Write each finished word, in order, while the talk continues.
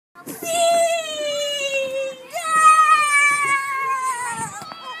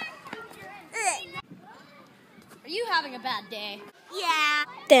day. Yeah.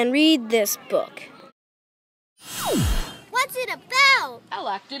 Then read this book. What's it about? I'll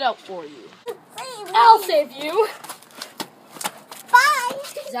act it out for you. Please, I'll save you. Bye.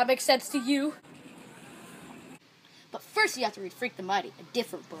 Does that make sense to you? But first you have to read Freak the Mighty, a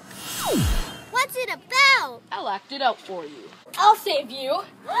different book. What's it about? I'll act it out for you. I'll save you.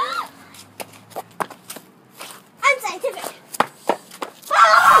 Unscientific.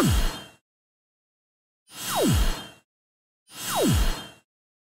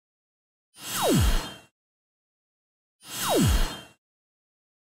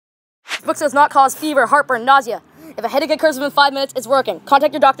 This book does not cause fever, heartburn, nausea. If a headache occurs within 5 minutes, it's working.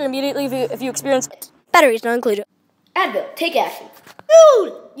 Contact your doctor immediately if you experience it. Batteries not included. Advil, take action.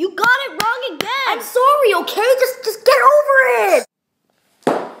 Dude, you got it wrong again. I'm sorry, okay? Just get over it.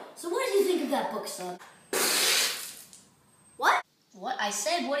 So what did you think of that book, son? What? What? I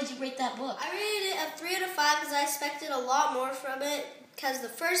said, what did you rate that book? I rated it a 3 out of 5 because I expected a lot more from it because the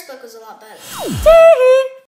first book was a lot better.